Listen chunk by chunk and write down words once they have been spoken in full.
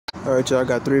Alright, y'all,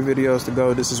 got 3 videos to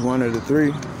go. This is one of the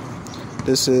 3.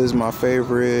 This is my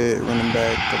favorite running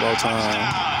back of all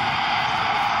time,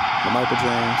 Lamichael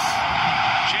James.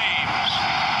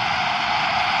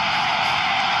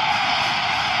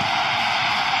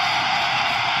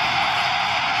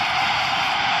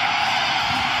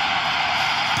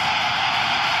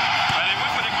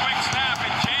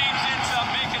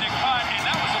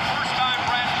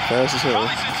 Fast as hell.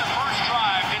 Since the first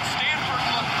drive, and Stanford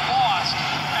looked lost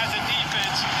as a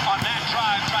defense on that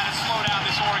drive, trying to slow down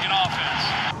this Oregon offense.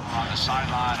 On the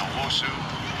sideline, Owosu,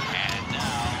 and now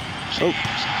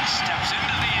James steps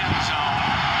into the end zone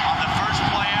on the first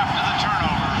play after the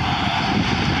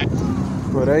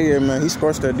turnover. Well, that year, man, he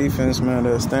scorched that defense, man,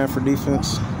 the Stanford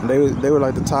defense. They were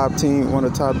like the top team, one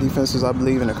of the top defenses, I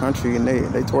believe, in the country, and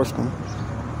they torched them.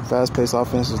 Fast-paced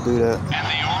offenses do that.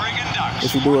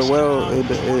 If you do it well,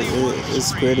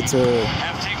 it's created to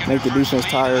make the defense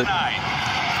tired,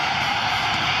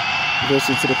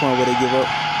 eventually to the point where they give up.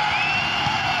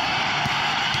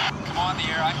 Come on, the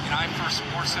air. I'm for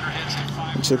Sports Center hits at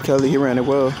 5. Chip Kelly, he ran it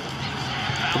well.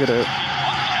 Look at that.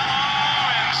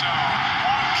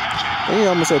 He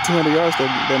almost had 200 yards that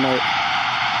night.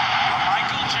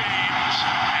 Lamichael James,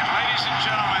 and ladies and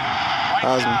gentlemen,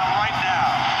 right now,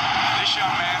 this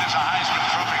young man is a Heisman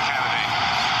Trophy candidate.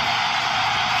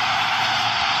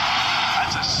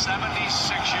 That's a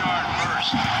 76-yard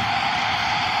burst.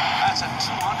 That's a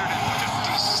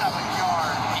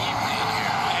 257-yard evening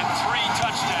here. And 3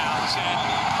 touchdowns. And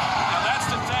now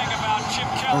that's the thing about Chip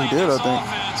Kelly and this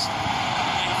offense.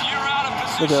 If you're out of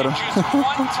position just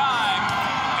one time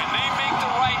and they make the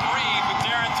right read with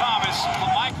Darren Thomas,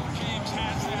 Lamichael James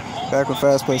has that. Back when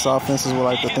fast-paced offenses were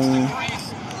like the thing,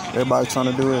 everybody's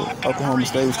trying to do it. Oklahoma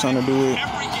State was trying to do it.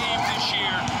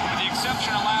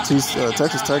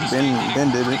 Texas Tech,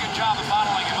 Ben did it.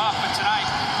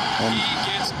 And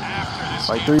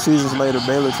like 3 seasons later,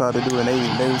 Baylor tried to do it,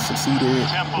 and they succeeded.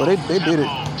 Well, they did it.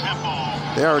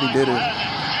 They already did it.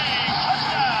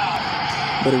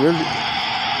 But it really,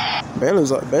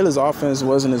 Baylor's offense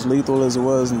wasn't as lethal as it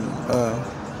was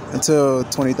until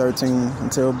 2013,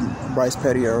 until Bryce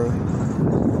Petty era.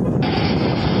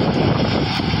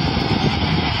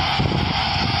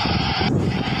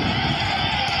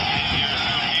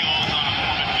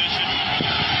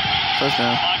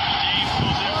 Touchdown.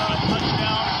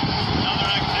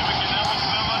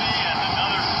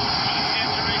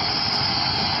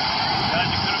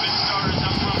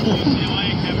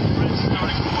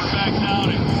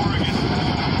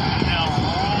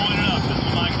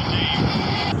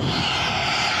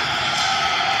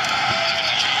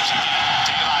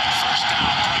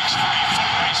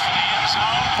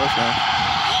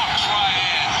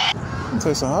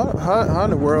 So how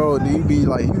in the world do you be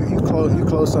like you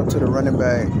close up to the running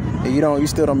back and you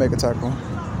still don't make a tackle?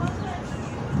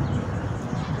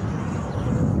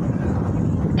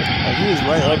 Like he was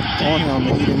right up on him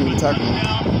and he didn't even tackle him.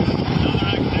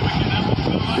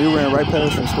 He ran right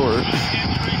past and scored.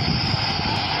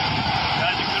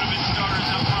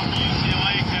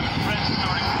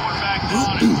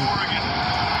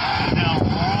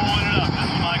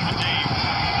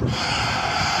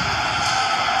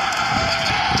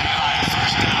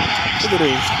 Look at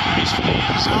this.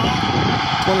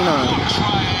 29.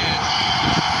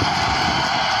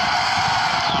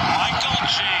 Michael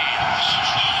James,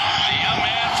 the young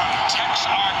man from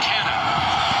Texarkana,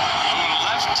 who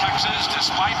left Texas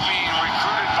despite being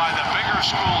recruited by the bigger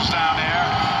schools down there,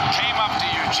 came up to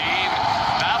Eugene,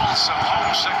 battled some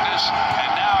homesickness,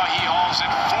 and now he hauls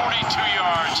it 42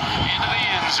 yards into the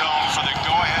end zone for the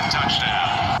go-ahead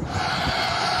touchdown.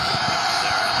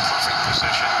 They're in perfect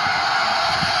position.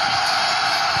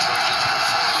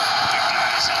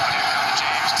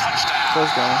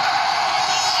 Touchdown.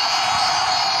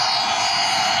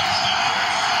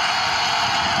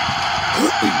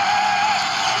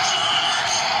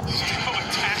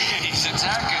 He's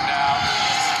attacking now.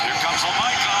 Here comes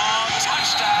Lamichael.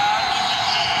 Touchdown.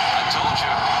 I told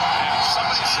you.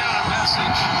 Somebody sent a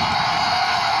message.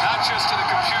 Not just to the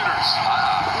computers.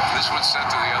 This one's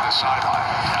sent to the other sideline.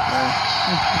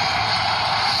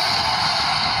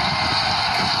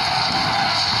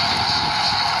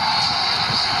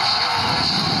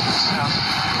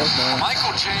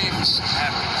 Michael James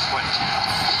had, what,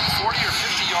 40 or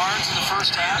 50 yards in the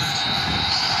first half?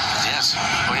 Yes.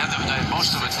 We had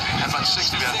most of it. Had about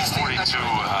 60. We had 42.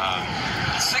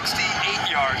 68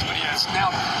 yards, but he has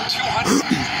now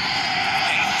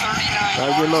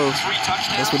 239 yards, 3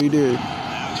 touchdowns. That's what he did.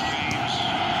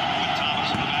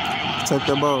 Take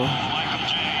that ball.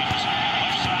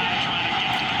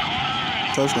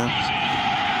 Touchdown.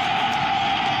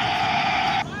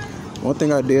 One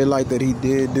thing I did like that he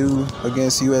did do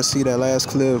against USC, that last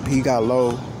clip, he got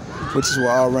low, which is what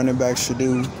all running backs should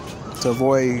do to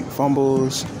avoid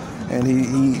fumbles, and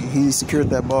he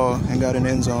secured that ball and got in the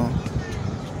end zone.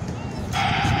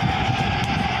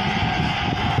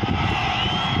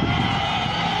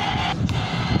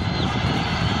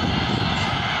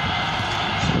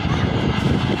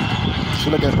 So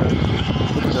look at that.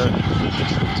 Look at that.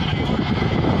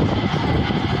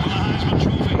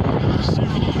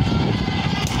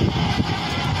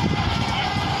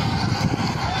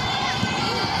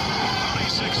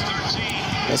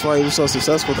 That's why he was so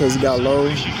successful, because he got low,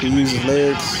 he used his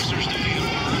legs,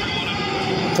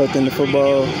 tucked in the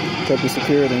football, kept it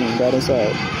secured, and got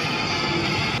inside.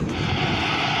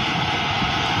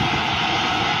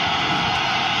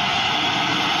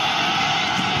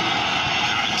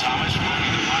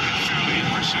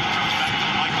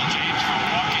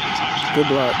 Good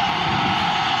block.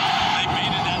 They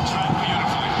baited that trap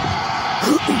beautifully.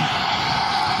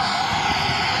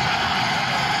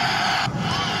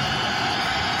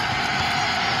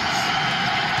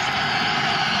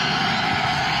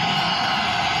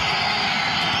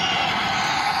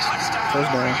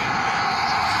 Touchdown.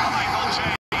 Lamichael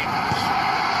James.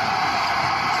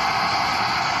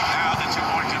 Now the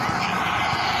two-point conversion.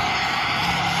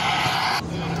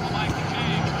 Lamichael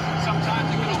James.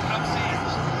 Sometimes he can open up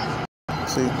seams.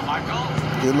 See, Lamichael.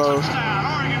 get low, Touchdown.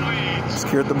 Oregon leads.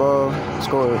 secured the ball,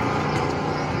 scored.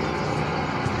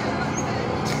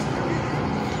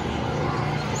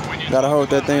 Gotta hold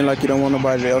that thing like you don't want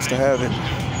nobody else to have it.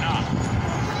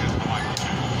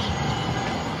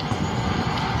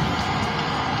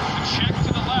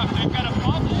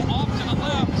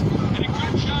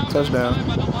 Touchdown.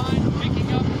 By the line,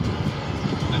 picking up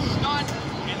the stunt,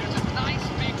 and there's a nice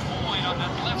big point on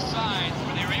the left side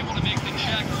where they were able to make the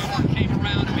check. Moore came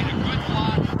around and made a good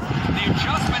block. The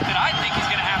adjustment that I think he's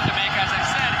going to have to make, as I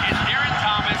said, is Aaron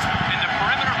Thomas in the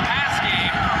perimeter pass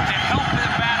game to help the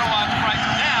battle up right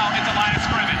now at the line of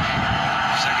scrimmage.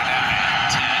 Second down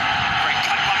and 10. Great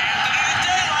cut by Anthony to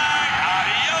daylight.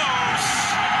 Adios.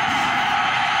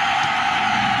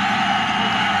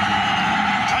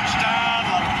 Touchdown.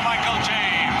 Lamichael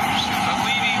James, the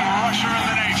leading rusher in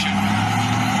the nation,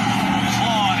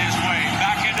 clawed his way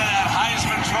back into that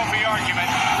Heisman Trophy argument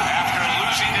after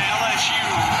losing to LSU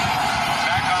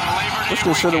back on Labor Day.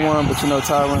 Still should have won, but you know,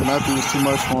 Tyrann Mathieu was too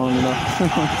much for him, you know.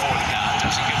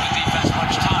 Doesn't give the defense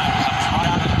much time. Comes right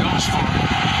out and goes for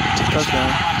it. Touchdown.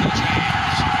 Lamichael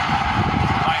James.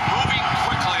 By moving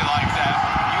quickly like that,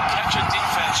 you catch a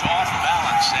defense off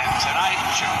balance. And tonight,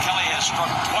 Chip Kelly has struck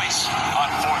twice on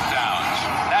fourth downs.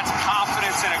 That's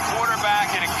confidence in a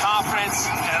quarterback and a confidence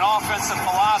in an offensive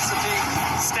philosophy,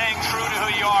 staying true to who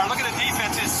you are. Look at the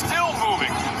defense is still moving.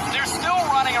 They're still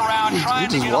running around trying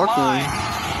to get a line.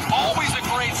 Always a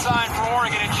great sign for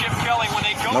Oregon and Chip Kelly when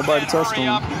they go Nobody to that touched hurry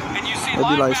him. up and you see It'd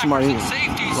be like somebody linebackers and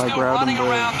safeties like still grabbed running him,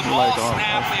 but around the ball like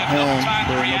snap. They have no hand, time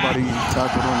to but react. nobody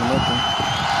tackled him or nothing.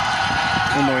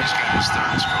 In there. He's got his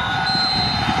third score.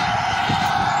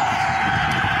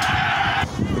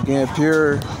 Again,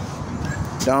 pure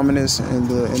dominance in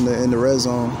the red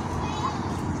zone.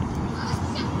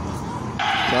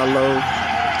 Got low,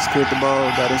 secured the ball,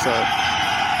 got inside.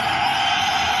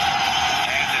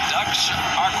 And the Ducks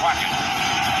are quacking.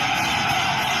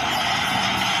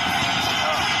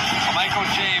 Michael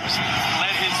James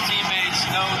let his teammates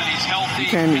know that he's healthy.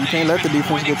 You can't let the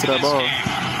defense get to that ball. He's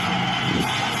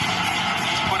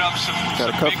put up some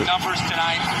big numbers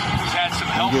tonight. He's had some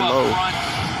help up front.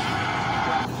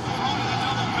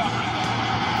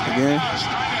 Again,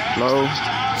 low,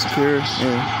 secure,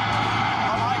 and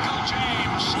Michael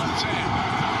James slips in.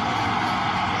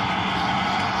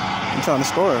 I'm trying to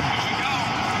score.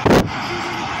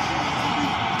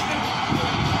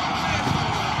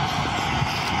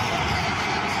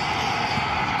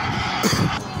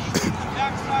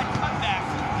 Backside cutback.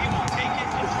 He will take it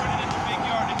and turn it into big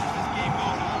yardage as this game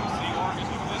goes on. We'll see Oregon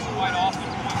do this quite often.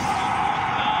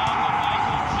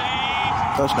 Michael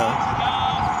James. Touchdown.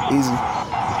 Easy.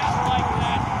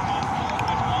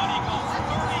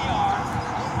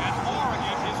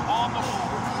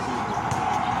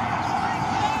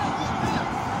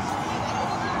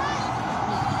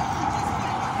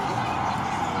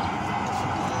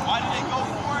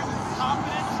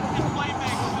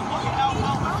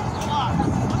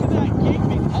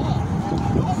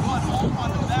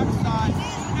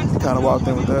 Kind of walked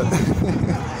in with that.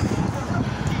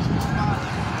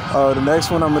 The next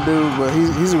one I'm gonna do, but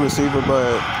he's a receiver,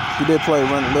 but he did play a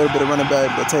little bit of running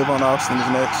back. But Tavon Austin is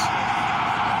next.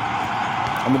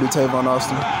 I'm gonna do Tavon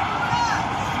Austin.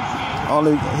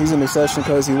 He's an exception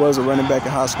because he was a running back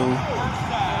in high school.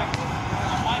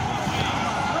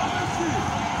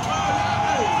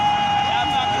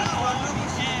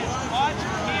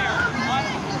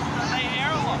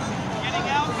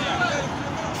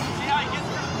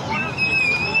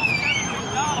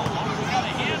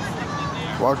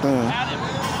 walked in.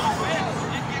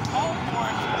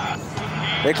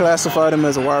 They classified him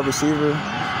as a wide receiver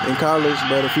in college,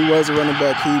 but if he was a running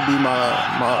back, he'd be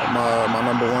my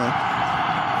number one.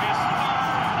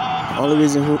 The only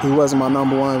reason he wasn't my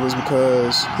number one was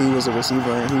because he was a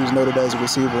receiver, and he was noted as a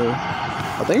receiver.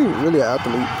 I think he was really an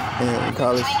athlete in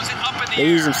college. They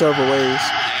used him several ways.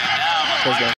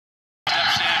 Touchdown.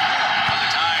 Steps in for the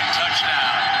tying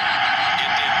touchdown.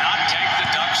 It did not take the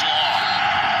Ducks long.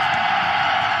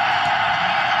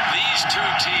 These two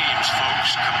teams, folks,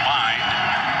 combined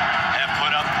have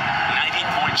put up 90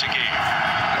 points a game.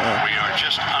 We are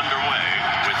just underway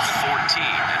with the 14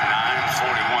 and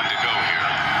 9:41 to go here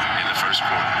in the first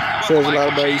quarter. Says a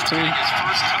lot about each team. His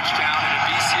first touchdown in a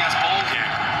BCS bowl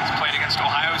game. He's played against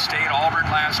Ohio State, Auburn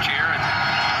last year, and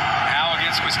now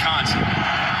against Wisconsin.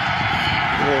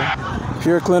 Yeah.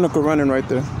 Pure clinical running right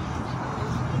there.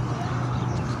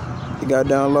 He got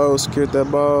down low, secured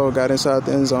that ball, got inside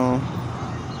the end zone.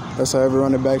 That's how every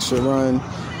running back should run.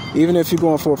 Even if you're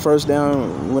going for a first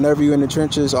down, whenever you're in the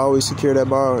trenches, always secure that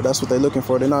ball. That's what they're looking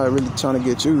for. They're not really trying to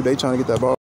get you. They're trying to get that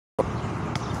ball.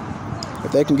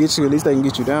 If they can get you, at least they can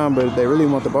get you down, but they really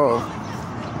want the ball.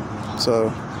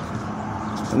 So,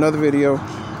 another video.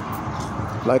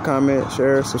 Like, comment,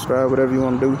 share, subscribe, whatever you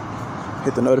want to do.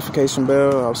 Hit the notification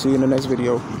bell. I'll see you in the next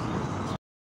video.